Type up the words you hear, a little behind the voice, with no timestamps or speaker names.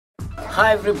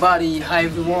Hi everybody, hi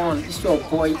everyone, it's your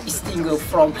boy Stinger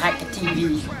from Hack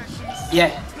TV.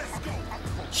 Yeah.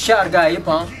 Share guy yep,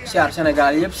 share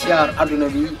Senegal yep, share aduna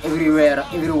bi everywhere,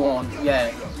 everyone.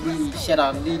 Yeah. We share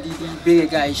on the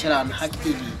big guy share on Hack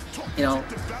TV. You know,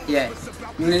 yeah.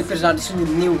 Ñu leen présenter suñu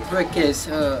new broadcast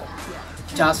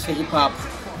jazz for hip hop.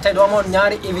 Tay do amone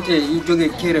ñaari invité yu joggé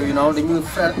guéréo, you know, dañu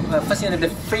fasciné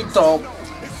def free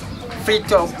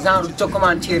talk genre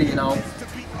documentaire, you know.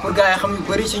 Pour gars yi xam yu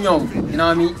bari ci ñoom, you know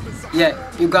what I mean? Yeah,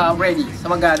 you got ready.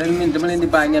 Sama gars dama leen di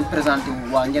bàyyi ngeen présenté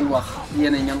wu waa ngeen wax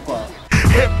yéen ñan quoi.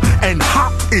 Hip and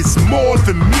hop is more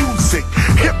than music.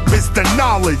 Hip is the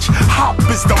knowledge, hop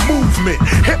is the movement.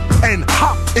 Hip and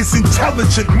hop is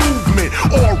intelligent movement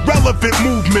or relevant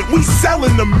movement. We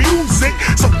selling the music,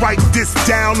 so write this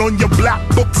down on your black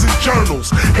books and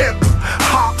journals. Hip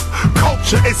hop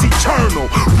culture is eternal.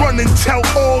 Run and tell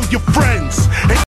all your friends.